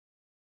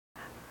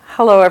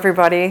Hello,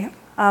 everybody.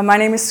 My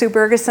name is Sue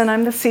Bergeson.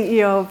 I'm the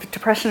CEO of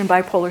Depression and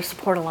Bipolar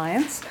Support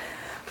Alliance.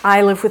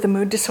 I live with a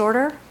mood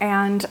disorder,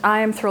 and I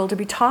am thrilled to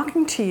be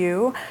talking to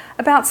you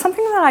about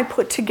something that I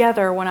put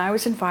together when I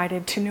was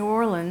invited to New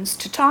Orleans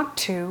to talk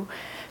to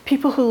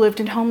people who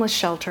lived in homeless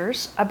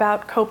shelters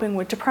about coping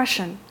with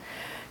depression.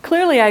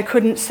 Clearly, I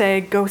couldn't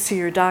say, go see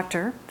your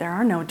doctor. There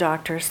are no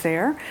doctors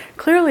there.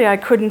 Clearly, I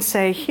couldn't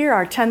say, here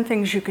are 10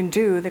 things you can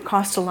do that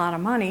cost a lot of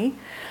money.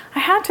 I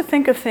had to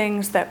think of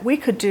things that we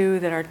could do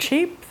that are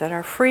cheap, that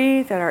are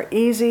free, that are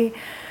easy,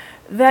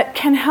 that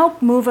can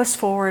help move us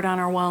forward on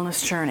our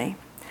wellness journey.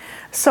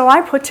 So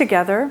I put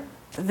together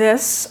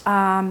this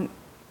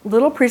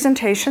little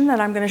presentation that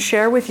I'm going to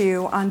share with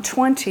you on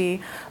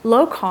 20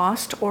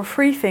 low-cost or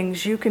free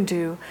things you can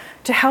do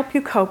to help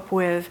you cope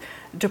with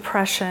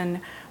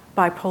depression,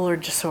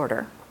 bipolar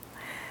disorder.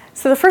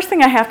 So the first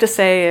thing I have to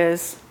say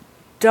is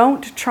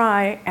don't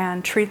try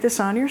and treat this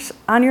on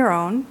your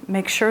own.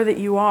 Make sure that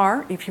you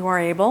are, if you are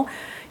able,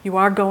 you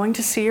are going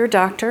to see your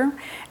doctor.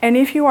 And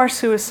if you are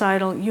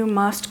suicidal, you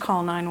must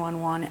call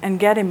 911 and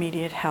get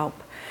immediate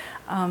help.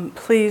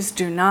 Please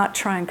do not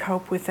try and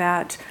cope with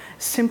that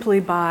simply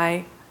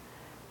by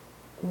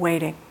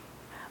waiting.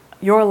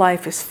 Your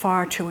life is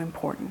far too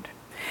important.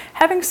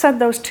 Having said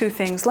those two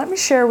things, let me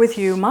share with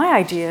you my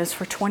ideas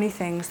for 20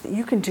 things that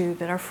you can do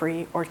that are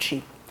free or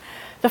cheap.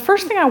 The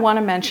first thing I want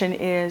to mention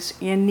is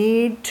you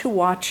need to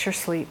watch your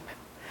sleep.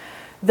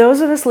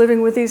 Those of us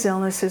living with these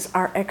illnesses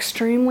are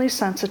extremely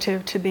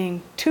sensitive to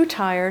being too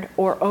tired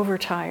or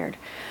overtired.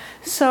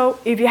 So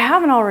if you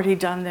haven't already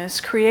done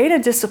this, create a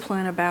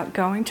discipline about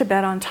going to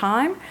bed on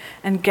time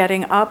and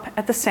getting up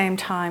at the same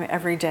time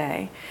every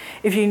day.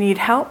 If you need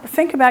help,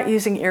 think about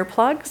using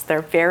earplugs.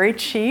 They're very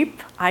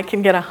cheap. I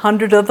can get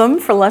 100 of them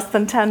for less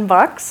than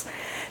 $10.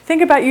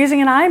 Think about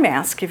using an eye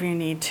mask if you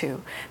need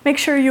to. Make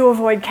sure you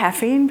avoid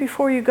caffeine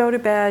before you go to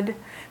bed.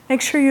 Make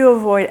sure you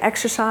avoid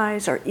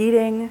exercise or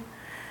eating.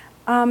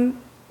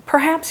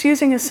 Perhaps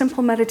using a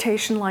simple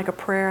meditation like a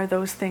prayer,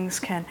 those things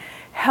can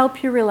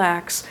help you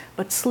relax,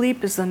 but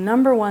sleep is the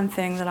number one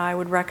thing that I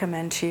would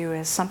recommend to you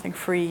as something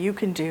free you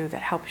can do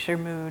that helps your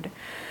mood.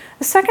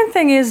 The second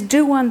thing is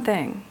do one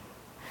thing.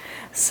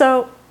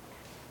 So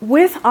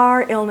with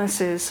our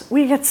illnesses,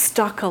 we get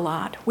stuck a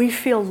lot. We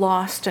feel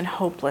lost and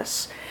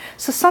hopeless.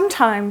 So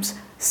sometimes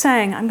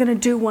saying, I'm going to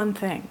do one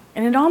thing,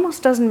 and it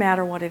almost doesn't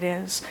matter what it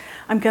is.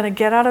 I'm going to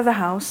get out of the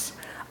house.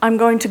 I'm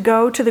going to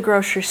go to the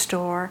grocery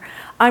store.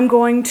 I'm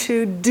going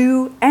to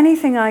do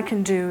anything I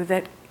can do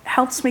that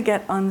helps me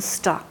get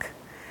unstuck.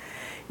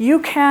 You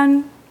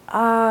can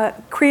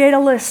create a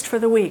list for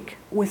the week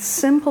with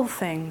simple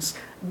things.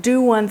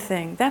 Do one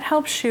thing. That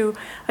helps you,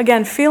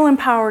 again, feel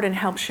empowered and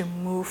helps you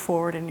move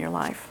forward in your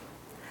life.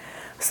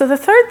 So the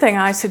third thing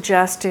I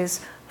suggest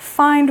is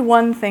find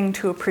one thing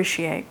to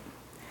appreciate.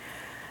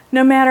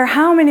 No matter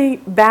how many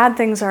bad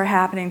things are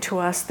happening to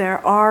us,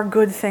 there are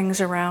good things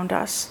around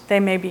us.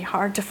 They may be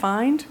hard to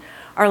find.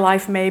 Our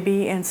life may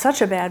be in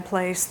such a bad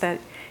place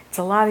that it's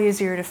a lot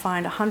easier to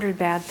find 100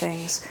 bad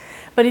things.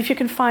 But if you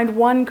can find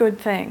one good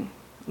thing,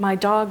 my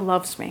dog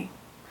loves me.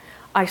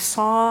 I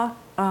saw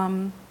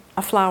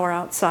a flower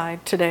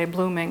outside today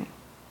blooming.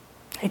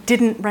 It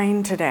didn't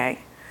rain today.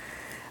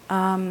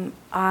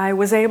 I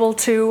was able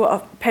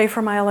to pay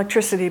for my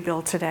electricity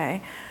bill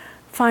today.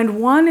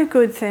 Find one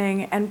good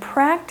thing and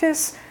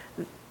practice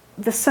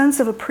the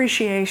sense of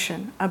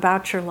appreciation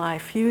about your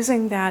life,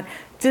 using that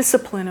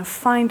discipline of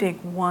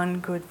finding one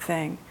good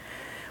thing.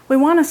 We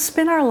want to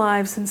spin our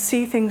lives and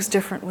see things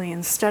differently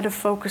instead of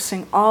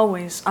focusing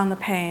always on the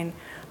pain.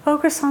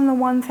 Focus on the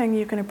one thing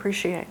you can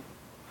appreciate.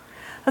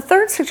 A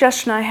third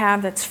suggestion I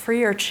have that's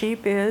free or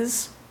cheap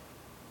is,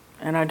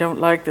 and I don't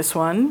like this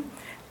one,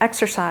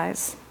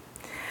 exercise.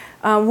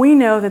 We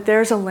know that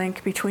there's a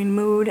link between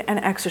mood and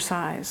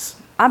exercise.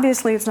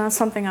 Obviously, it's not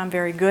something I'm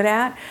very good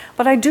at,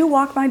 but I do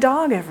walk my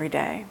dog every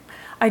day.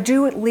 I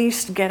do at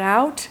least get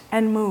out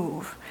and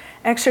move.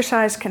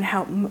 Exercise can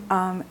help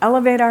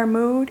elevate our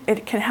mood.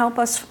 It can help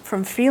us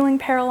from feeling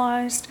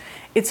paralyzed.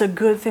 It's a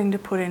good thing to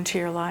put into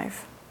your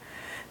life.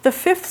 The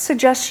fifth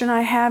suggestion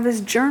I have is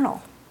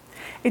journal.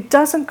 It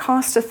doesn't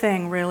cost a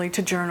thing, really,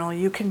 to journal.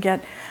 You can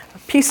get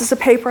pieces of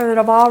paper that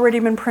have already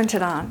been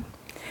printed on.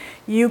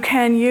 You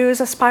can use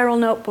a spiral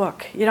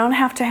notebook. You don't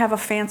have to have a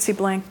fancy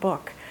blank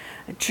book.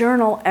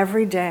 Journal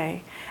every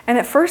day. And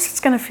at first it's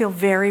going to feel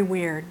very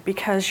weird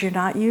because you're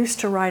not used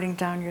to writing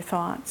down your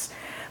thoughts.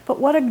 But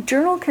what a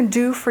journal can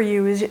do for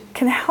you is it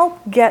can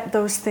help get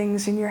those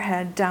things in your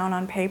head down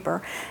on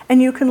paper.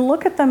 And you can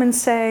look at them and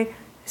say,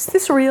 is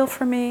this real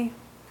for me?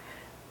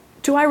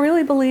 Do I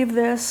really believe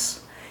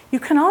this? You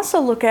can also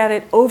look at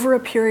it over a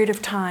period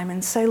of time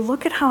and say,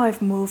 look at how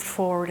I've moved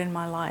forward in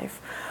my life.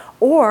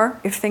 Or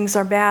if things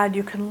are bad,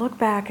 you can look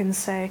back and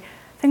say,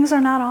 things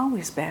are not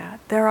always bad.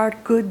 There are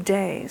good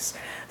days.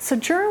 So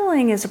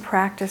journaling is a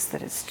practice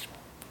that is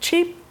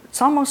cheap,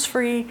 it's almost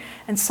free,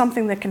 and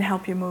something that can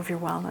help you move your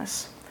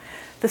wellness.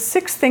 The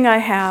sixth thing I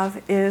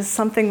have is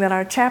something that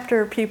our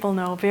chapter people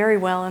know very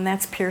well, and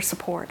that's peer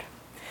support.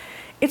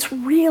 It's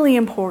really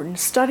important.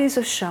 Studies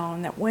have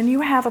shown that when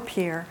you have a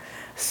peer,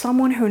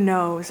 someone who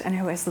knows and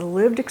who has the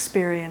lived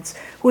experience,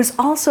 who has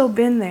also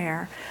been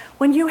there,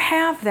 when you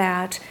have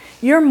that,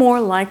 you're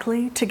more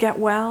likely to get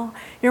well.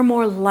 You're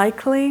more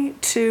likely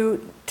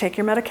to take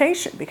your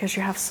medication because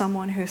you have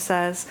someone who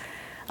says,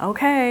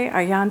 okay,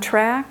 are you on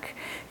track?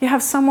 You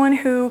have someone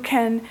who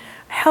can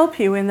help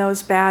you in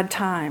those bad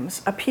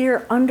times. A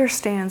peer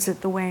understands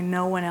it the way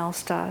no one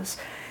else does.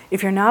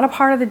 If you're not a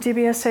part of the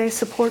DBSA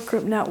support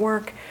group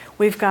network,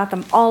 we've got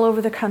them all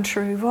over the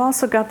country. We've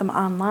also got them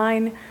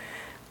online.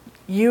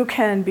 You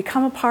can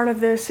become a part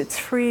of this. It's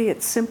free,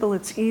 it's simple,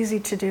 it's easy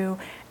to do,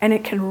 and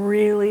it can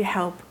really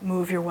help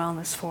move your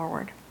wellness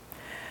forward.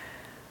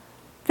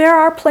 There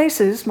are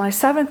places, my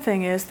seventh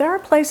thing is, there are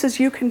places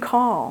you can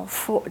call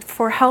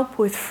for help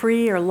with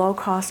free or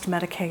low-cost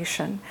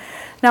medication.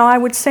 Now, I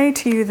would say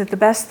to you that the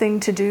best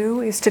thing to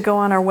do is to go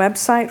on our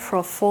website for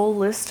a full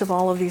list of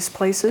all of these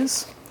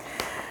places.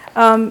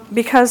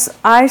 Because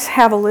I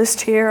have a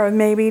list here of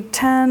maybe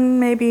 10,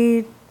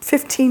 maybe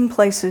 15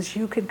 places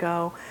you could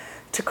go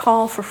to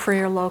call for free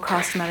or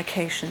low-cost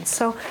medication.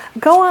 So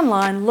go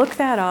online, look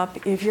that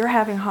up. If you're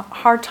having a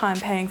hard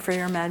time paying for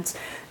your meds,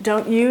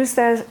 don't use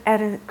that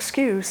as an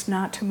excuse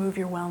not to move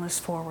your wellness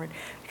forward,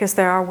 because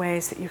there are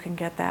ways that you can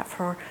get that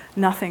for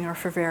nothing or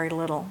for very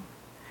little.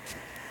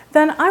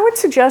 Then I would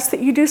suggest that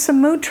you do some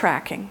mood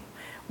tracking.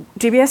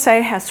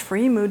 DBSA has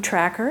free mood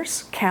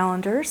trackers,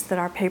 calendars that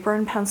are paper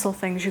and pencil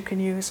things you can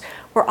use.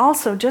 We're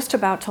also just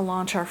about to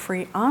launch our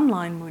free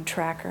online mood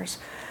trackers.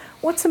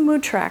 What's a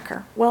mood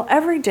tracker? Well,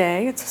 every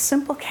day, it's a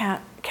simple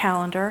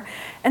calendar,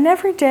 and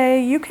every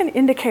day you can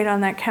indicate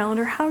on that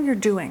calendar how you're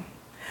doing.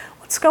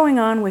 What's going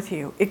on with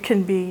you? It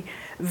can be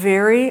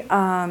very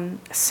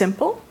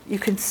simple. You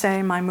could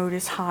say my mood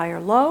is high or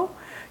low.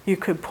 You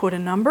could put a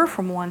number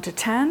from 1 to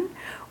 10,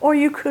 or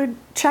you could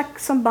check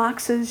some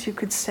boxes. You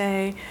could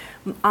say,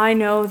 I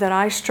know that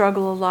I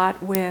struggle a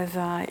lot with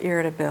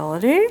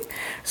irritability,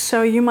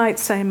 so you might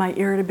say my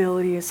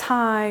irritability is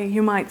high.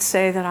 You might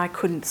say that I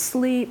couldn't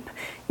sleep.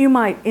 You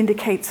might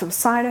indicate some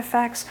side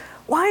effects.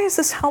 Why is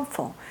this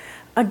helpful?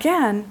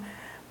 Again,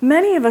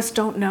 many of us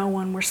don't know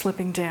when we're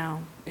slipping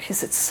down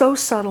because it's so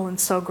subtle and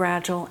so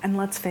gradual, and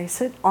let's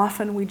face it,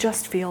 often we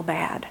just feel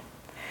bad.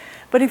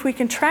 But if we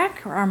can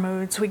track our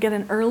moods, we get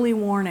an early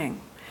warning.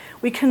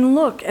 We can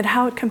look at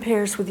how it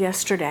compares with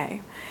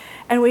yesterday.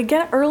 And we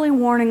get early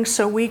warning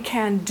so we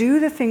can do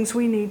the things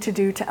we need to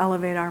do to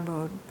elevate our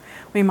mood.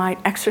 We might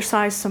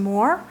exercise some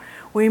more.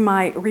 We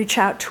might reach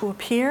out to a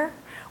peer.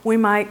 We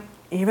might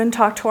even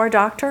talk to our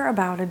doctor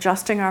about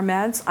adjusting our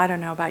meds. I don't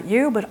know about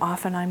you, but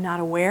often I'm not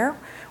aware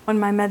when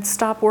my meds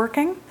stop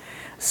working.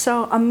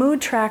 So a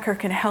mood tracker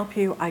can help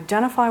you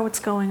identify what's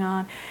going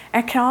on.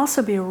 It can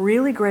also be a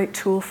really great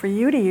tool for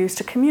you to use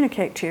to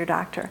communicate to your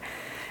doctor.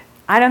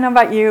 I don't know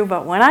about you,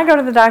 but when I go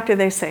to the doctor,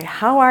 they say,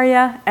 how are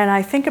you? And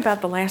I think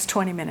about the last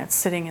 20 minutes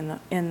sitting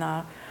in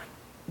the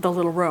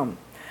little room.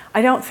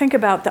 I don't think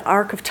about the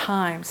arc of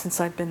time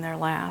since I've been there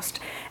last.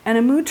 And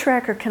a mood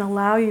tracker can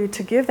allow you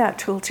to give that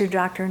tool to your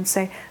doctor and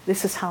say,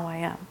 this is how I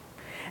am.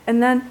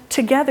 And then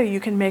together you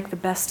can make the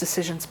best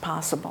decisions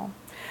possible.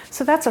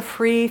 So that's a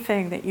free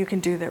thing that you can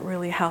do that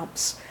really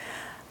helps.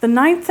 The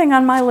ninth thing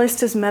on my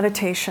list is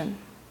meditation.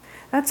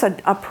 That's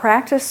a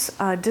practice,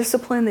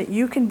 discipline that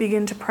you can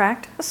begin to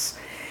practice.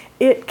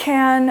 It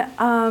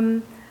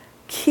can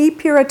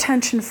keep your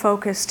attention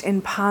focused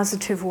in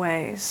positive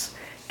ways,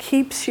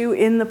 keeps you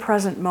in the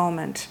present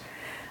moment.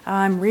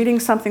 I'm reading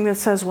something that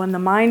says when the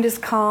mind is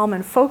calm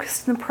and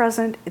focused in the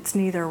present, it's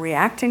neither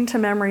reacting to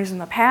memories in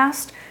the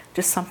past,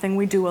 just something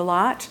we do a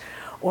lot,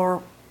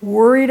 or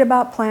worried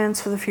about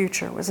plans for the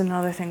future was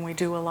another thing we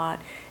do a lot.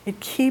 It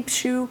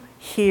keeps you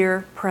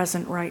here,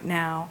 present right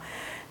now.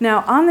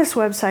 Now, on this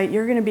website,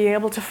 you're going to be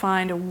able to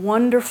find a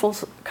wonderful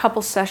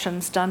couple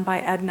sessions done by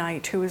Ed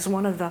Knight, who is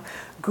one of the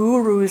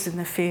gurus in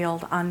the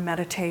field on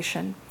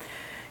meditation.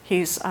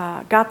 He's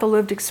got the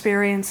lived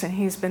experience, and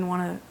he's been one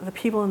of the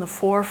people in the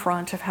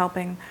forefront of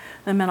helping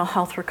the mental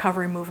health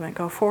recovery movement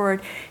go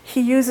forward.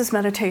 He uses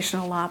meditation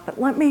a lot,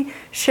 but let me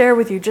share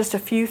with you just a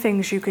few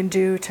things you can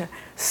do to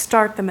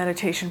start the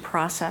meditation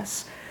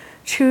process.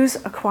 Choose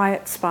a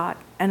quiet spot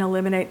and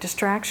eliminate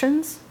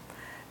distractions.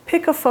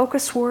 Pick a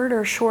focus word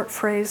or a short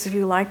phrase if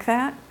you like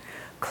that.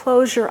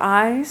 Close your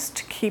eyes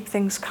to keep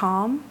things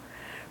calm.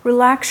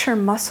 Relax your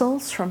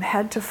muscles from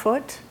head to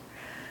foot.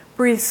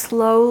 Breathe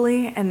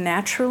slowly and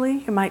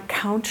naturally. You might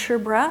count your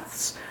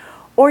breaths,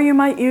 or you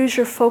might use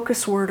your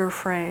focus word or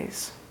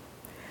phrase.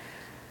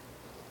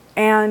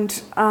 And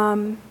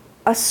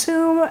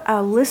assume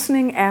a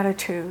listening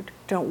attitude.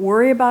 Don't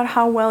worry about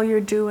how well you're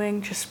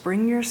doing. Just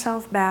bring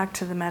yourself back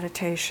to the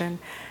meditation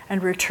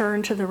and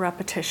return to the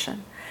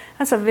repetition.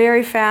 That's a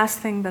very fast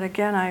thing, but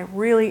again, I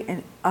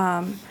really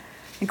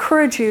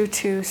encourage you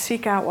to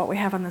seek out what we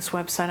have on this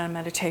website on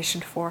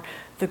meditation for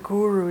the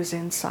guru's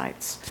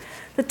insights.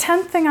 The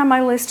 10th thing on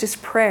my list is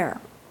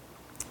prayer.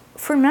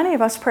 For many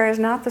of us, prayer is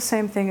not the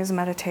same thing as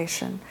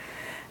meditation.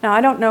 Now,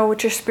 I don't know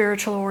what your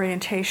spiritual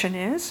orientation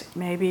is.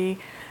 Maybe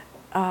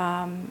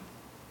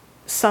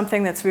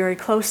something that's very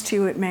close to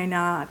you, it may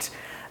not.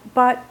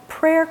 But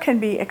prayer can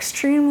be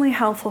extremely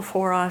helpful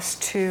for us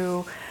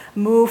to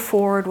move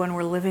forward when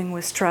we're living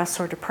with stress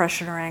or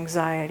depression or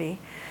anxiety.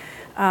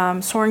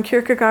 Soren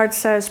Kierkegaard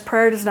says,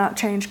 prayer does not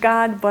change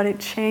God, but it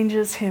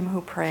changes him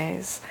who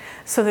prays.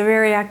 So the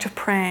very act of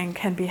praying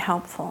can be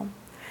helpful.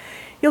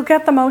 You'll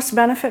get the most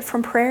benefit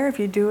from prayer if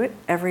you do it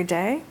every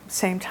day,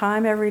 same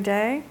time every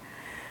day.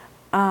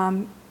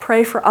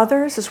 Pray for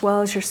others as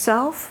well as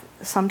yourself.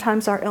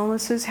 Sometimes our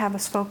illnesses have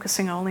us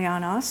focusing only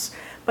on us,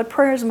 but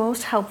prayer is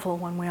most helpful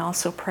when we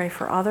also pray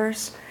for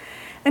others.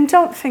 And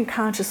don't think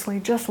consciously,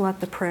 just let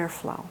the prayer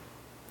flow.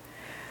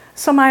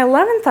 So my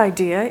 11th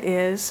idea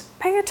is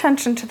pay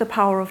attention to the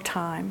power of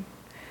time.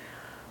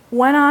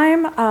 When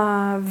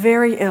I'm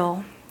very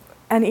ill,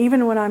 and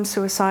even when I'm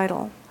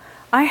suicidal,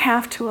 I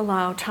have to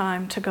allow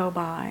time to go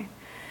by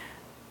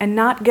and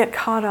not get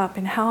caught up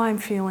in how I'm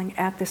feeling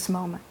at this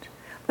moment,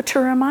 but to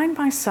remind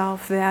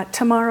myself that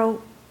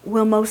tomorrow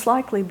will most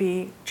likely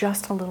be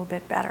just a little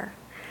bit better.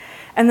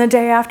 And the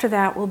day after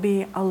that will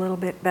be a little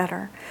bit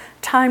better.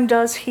 Time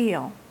does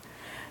heal.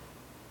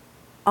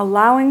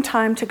 Allowing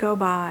time to go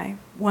by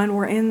when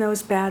we're in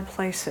those bad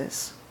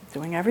places,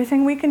 doing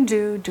everything we can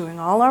do, doing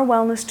all our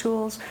wellness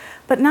tools,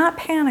 but not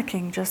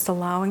panicking, just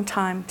allowing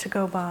time to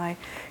go by,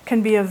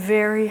 can be a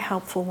very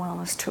helpful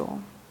wellness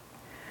tool.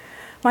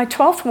 My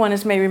 12th one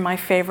is maybe my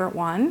favorite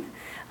one.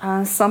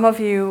 Some of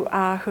you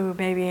who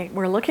maybe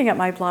were looking at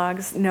my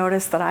blogs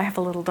noticed that I have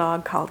a little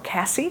dog called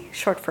Cassie,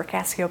 short for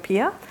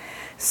Cassiopeia.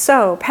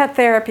 So pet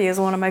therapy is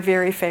one of my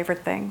very favorite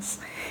things.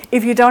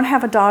 If you don't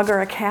have a dog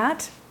or a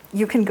cat,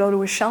 you can go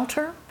to a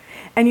shelter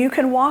and you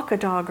can walk a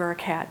dog or a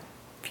cat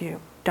if you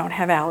don't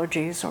have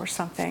allergies or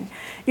something.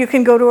 You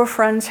can go to a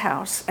friend's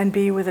house and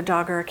be with a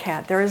dog or a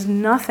cat. There is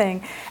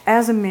nothing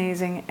as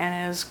amazing and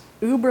as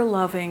uber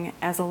loving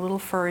as a little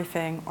furry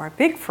thing or a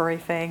big furry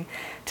thing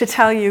to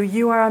tell you,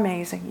 you are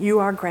amazing, you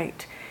are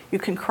great. You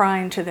can cry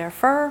into their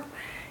fur,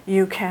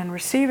 you can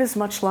receive as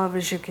much love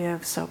as you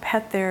give, so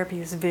pet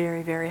therapy is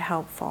very, very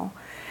helpful.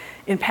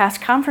 In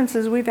past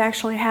conferences, we've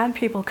actually had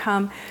people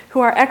come who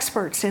are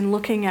experts in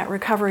looking at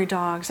recovery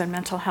dogs and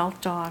mental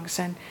health dogs,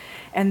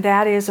 and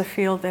that is a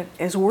field that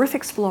is worth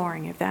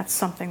exploring if that's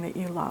something that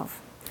you love.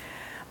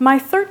 My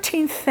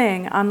 13th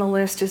thing on the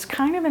list is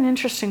kind of an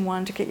interesting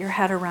one to get your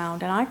head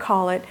around, and I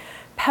call it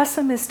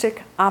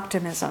pessimistic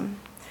optimism.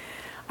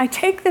 I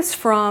take this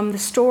from the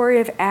story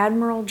of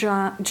Admiral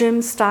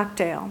Jim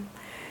Stockdale.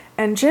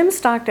 And Jim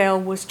Stockdale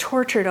was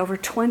tortured over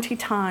 20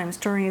 times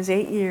during his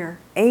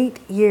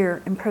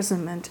 8-year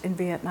imprisonment in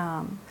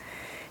Vietnam.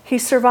 He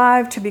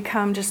survived to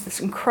become just this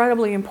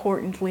incredibly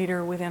important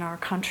leader within our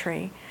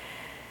country.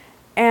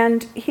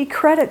 And he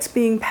credits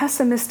being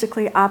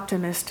pessimistically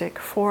optimistic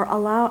for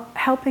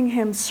helping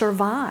him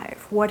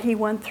survive what he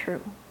went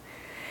through.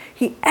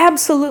 He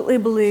absolutely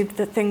believed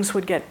that things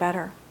would get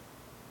better.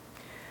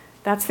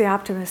 That's the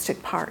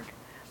optimistic part.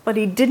 But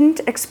he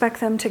didn't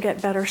expect them to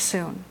get better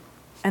soon.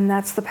 And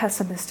that's the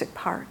pessimistic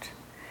part.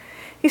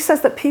 He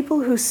says that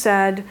people who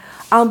said,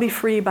 "I'll be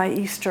free by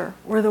Easter,"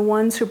 were the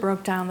ones who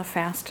broke down the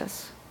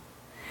fastest.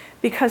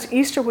 Because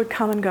Easter would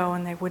come and go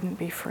and they wouldn't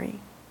be free.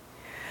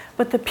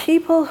 But the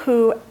people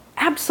who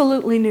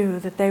absolutely knew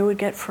that they would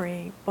get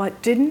free,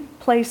 but didn't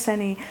place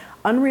any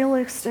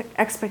unrealistic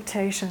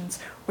expectations,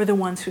 were the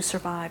ones who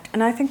survived.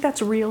 And I think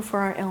that's real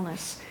for our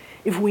illness.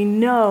 If we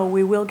know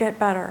we will get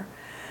better,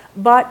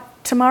 but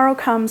tomorrow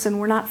comes and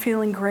we're not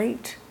feeling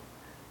great,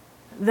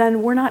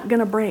 then we're not going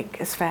to break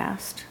as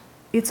fast.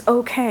 It's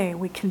okay,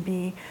 we can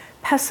be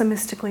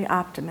pessimistically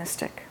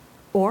optimistic,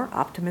 or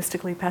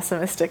optimistically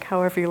pessimistic,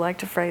 however you like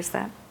to phrase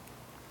that.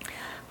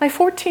 My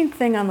 14th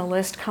thing on the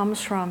list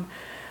comes from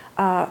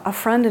a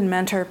friend and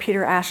mentor,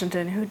 Peter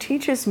Ashenden, who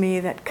teaches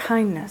me that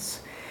kindness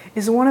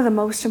is one of the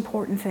most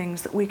important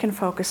things that we can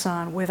focus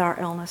on with our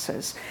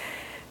illnesses.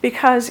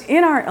 Because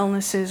in our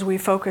illnesses, we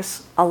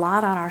focus a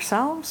lot on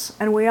ourselves,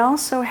 and we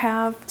also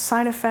have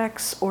side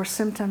effects or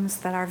symptoms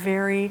that are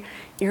very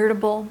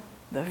irritable,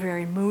 they're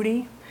very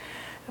moody.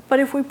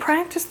 But if we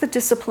practice the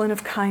discipline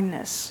of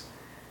kindness,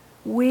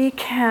 we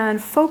can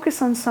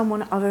focus on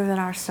someone other than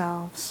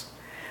ourselves.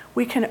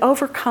 We can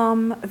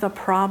overcome the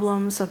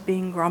problems of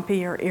being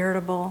grumpy or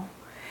irritable.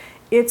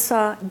 It's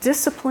a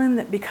discipline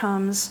that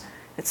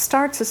it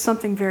starts as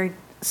something very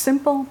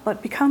simple,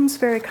 but becomes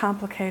very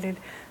complicated,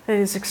 that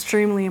is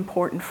extremely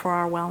important for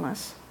our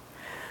wellness.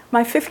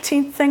 My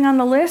 15th thing on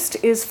the list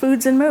is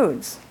foods and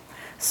moods.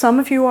 Some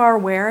of you are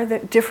aware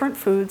that different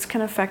foods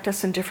can affect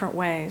us in different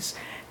ways.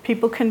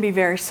 People can be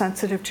very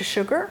sensitive to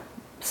sugar.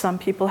 Some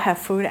people have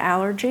food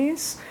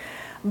allergies.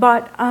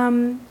 But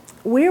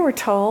we were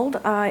told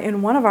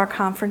in one of our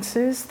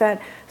conferences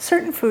that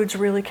certain foods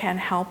really can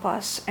help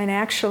us. And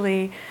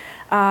actually,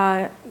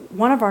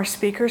 one of our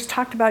speakers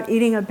talked about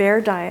eating a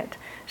bear diet.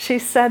 She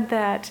said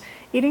that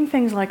eating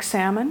things like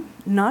salmon,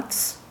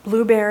 nuts,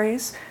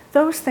 blueberries,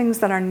 those things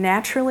that are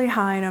naturally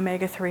high in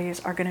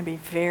omega-3s are going to be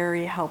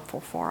very helpful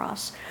for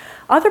us.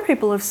 Other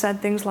people have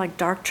said things like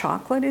dark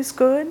chocolate is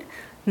good,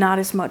 not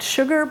as much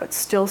sugar, but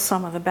still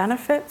some of the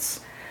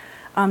benefits.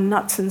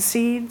 nuts and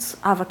seeds,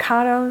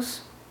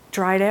 avocados,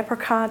 dried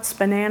apricots,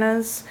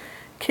 bananas,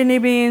 kidney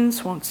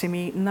beans, won't see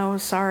me eating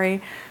those,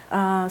 sorry,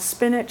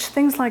 spinach,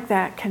 things like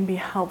that can be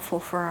helpful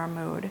for our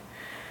mood.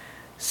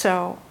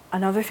 So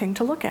another thing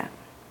to look at.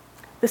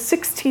 The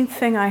 16th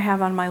thing I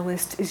have on my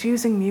list is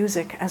using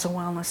music as a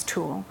wellness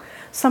tool.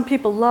 Some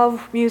people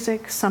love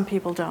music, some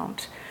people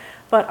don't.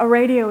 But a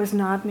radio is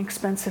not an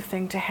expensive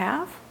thing to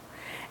have.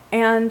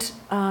 And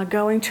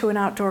going to an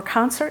outdoor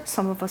concert,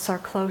 some of us are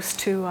close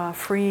to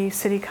free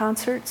city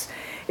concerts,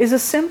 is a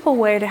simple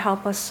way to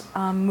help us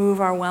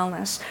move our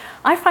wellness.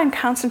 I find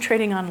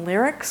concentrating on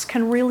lyrics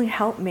can really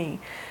help me.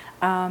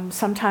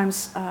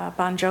 Sometimes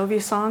Bon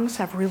Jovi songs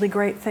have really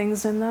great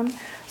things in them.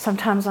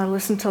 Sometimes I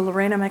listen to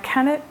Lorena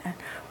McKennitt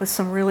with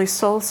some really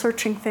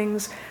soul-searching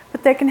things,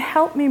 but they can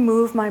help me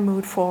move my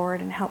mood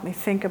forward and help me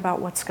think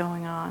about what's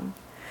going on.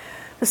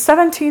 The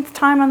 17th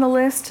time on the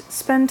list,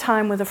 spend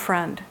time with a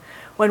friend.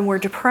 When we're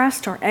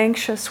depressed or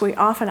anxious, we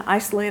often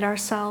isolate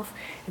ourselves.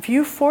 If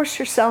you force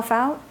yourself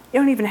out, you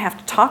don't even have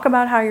to talk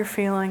about how you're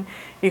feeling.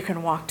 You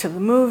can walk to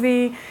the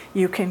movie,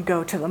 you can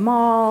go to the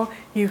mall,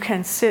 you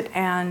can sit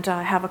and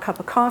have a cup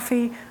of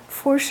coffee.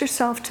 Force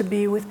yourself to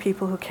be with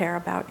people who care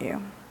about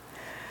you.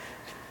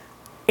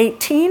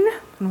 18,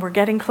 and we're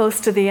getting close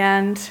to the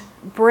end,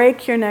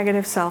 break your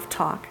negative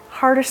self-talk.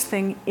 Hardest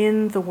thing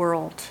in the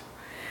world.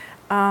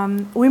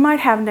 We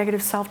might have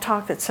negative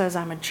self-talk that says,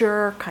 I'm a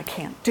jerk, I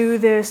can't do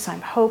this,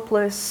 I'm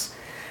hopeless.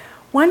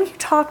 When you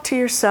talk to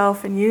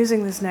yourself and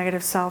using this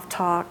negative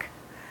self-talk,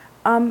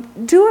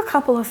 do a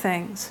couple of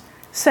things.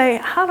 Say,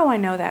 how do I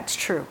know that's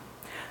true?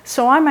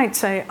 So I might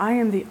say, I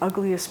am the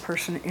ugliest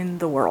person in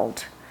the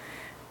world.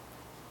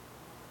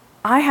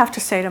 I have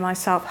to say to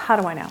myself, how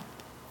do I know?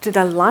 Did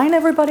I line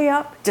everybody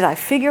up? Did I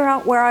figure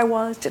out where I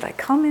was? Did I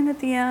come in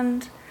at the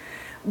end?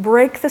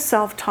 Break the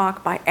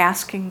self-talk by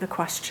asking the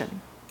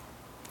question.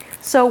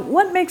 So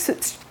what makes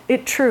it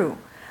true?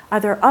 Are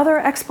there other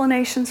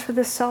explanations for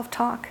this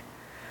self-talk?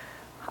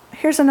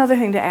 Here's another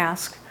thing to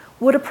ask.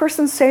 Would a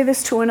person say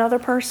this to another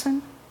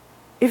person?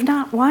 If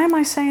not, why am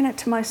I saying it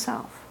to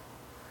myself?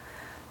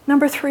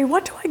 Number 3,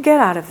 what do I get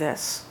out of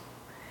this?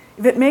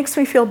 If it makes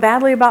me feel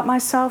badly about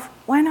myself,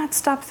 why not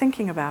stop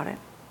thinking about it?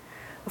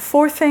 The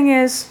 4th thing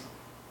is,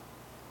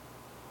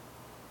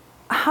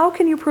 how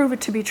can you prove it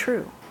to be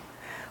true?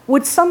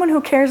 Would someone who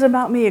cares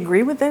about me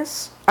agree with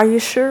this? Are you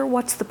sure?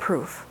 What's the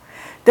proof?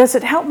 Does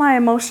it help my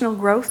emotional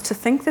growth to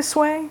think this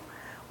way?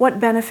 What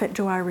benefit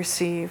do I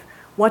receive?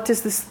 What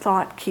does this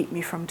thought keep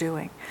me from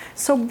doing?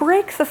 So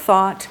break the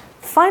thought,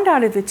 find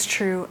out if it's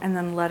true, and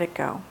then let it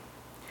go.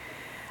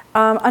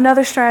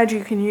 Another strategy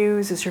you can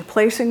use is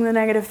replacing the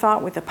negative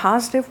thought with a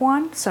positive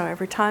one. So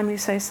every time you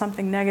say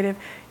something negative,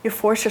 you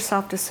force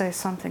yourself to say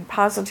something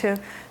positive.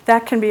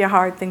 That can be a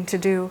hard thing to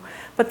do,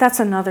 but that's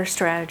another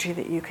strategy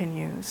that you can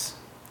use.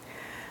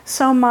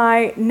 So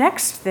my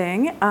next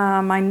thing,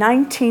 my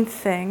 19th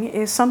thing,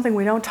 is something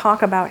we don't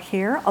talk about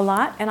here a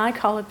lot, and I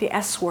call it the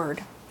S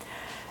word.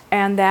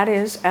 And that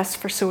is S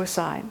for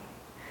suicide.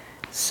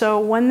 So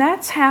when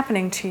that's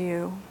happening to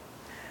you,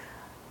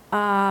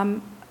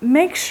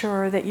 make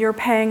sure that you're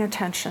paying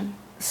attention.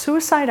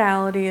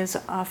 Suicidality is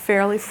a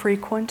fairly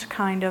frequent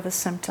kind of a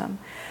symptom.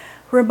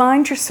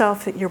 Remind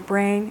yourself that your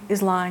brain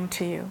is lying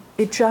to you.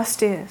 It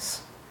just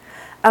is.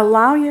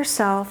 Allow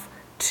yourself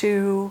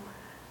to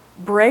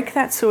break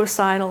that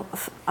suicidal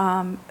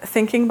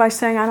thinking by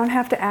saying, I don't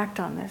have to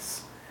act on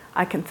this.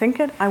 I can think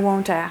it, I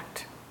won't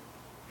act.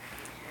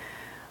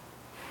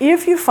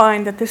 If you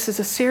find that this is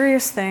a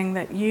serious thing,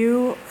 that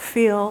you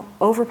feel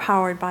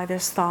overpowered by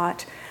this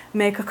thought,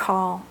 make a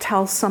call,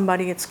 tell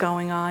somebody it's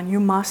going on. You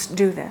must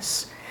do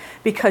this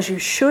because you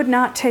should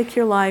not take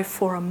your life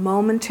for a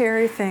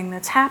momentary thing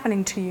that's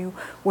happening to you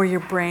where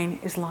your brain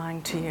is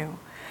lying to you.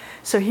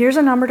 So here's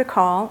a number to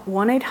call,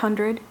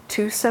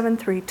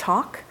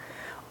 1-800-273-TALK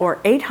or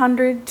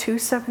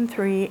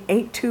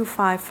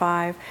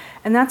 800-273-8255,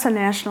 and that's a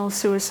national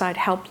suicide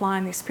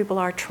helpline. These people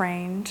are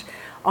trained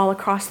all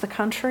across the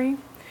country.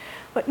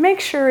 But make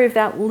sure if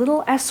that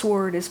little S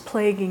word is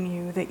plaguing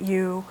you that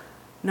you,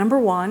 number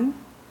 1,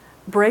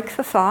 break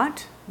the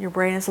thought, your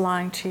brain is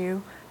lying to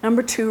you.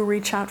 Number 2,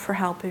 reach out for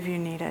help if you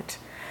need it.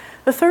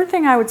 The third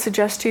thing I would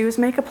suggest to you is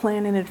make a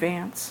plan in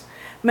advance.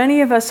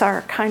 Many of us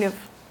are kind of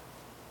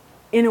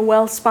in a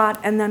well spot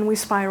and then we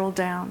spiral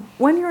down.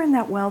 When you're in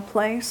that well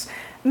place,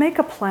 make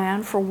a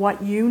plan for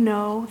what you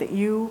know that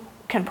you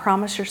can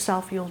promise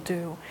yourself you'll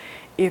do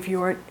if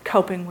you're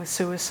coping with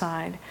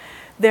suicide.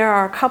 There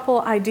are a couple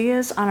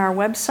ideas on our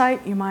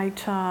website. You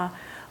might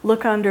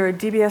look under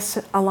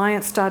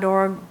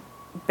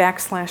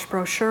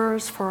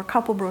dbsalliance.org/brochures for a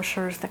couple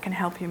brochures that can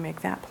help you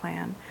make that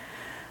plan.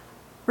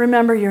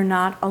 Remember, you're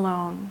not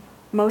alone.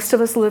 Most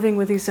of us living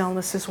with these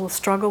illnesses will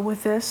struggle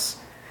with this,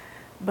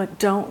 but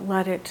don't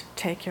let it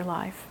take your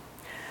life.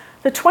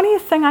 The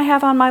 20th thing I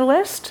have on my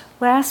list,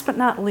 last but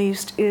not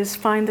least, is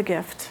find the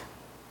gift.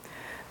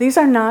 These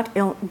are not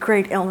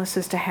great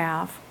illnesses to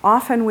have.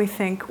 Often we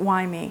think,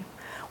 why me?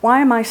 Why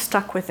am I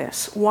stuck with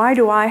this? Why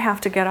do I have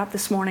to get up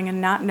this morning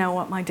and not know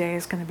what my day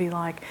is going to be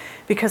like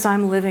because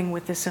I'm living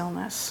with this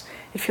illness?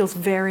 It feels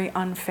very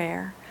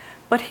unfair.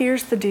 But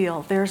here's the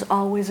deal. There's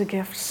always a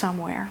gift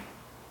somewhere.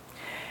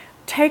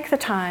 Take the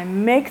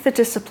time, make the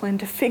discipline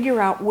to figure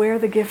out where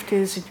the gift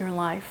is in your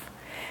life.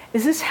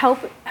 Is this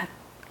helping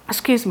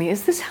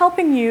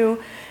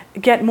you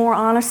get more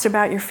honest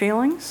about your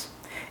feelings?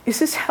 Is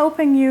this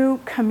helping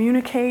you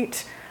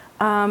communicate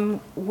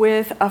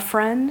with a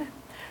friend?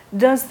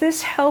 Does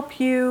this help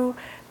you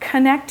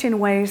connect in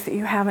ways that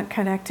you haven't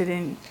connected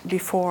in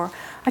before?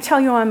 I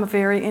tell you, I'm a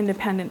very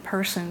independent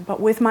person, but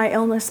with my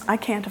illness, I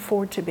can't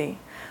afford to be.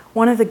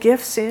 One of the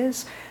gifts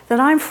is that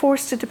I'm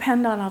forced to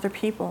depend on other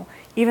people,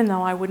 even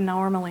though I would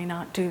normally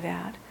not do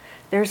that.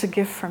 There's a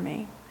gift for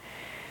me.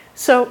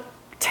 So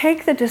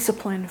take the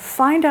discipline,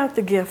 find out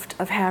the gift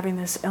of having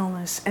this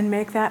illness, and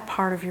make that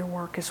part of your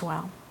work as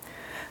well.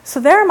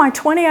 So there are my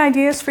 20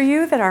 ideas for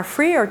you that are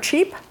free or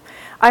cheap.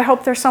 I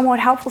hope they're somewhat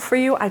helpful for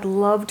you. I'd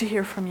love to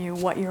hear from you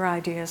what your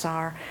ideas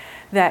are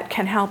that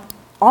can help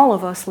all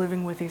of us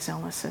living with these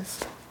illnesses.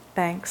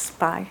 Thanks.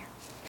 Bye.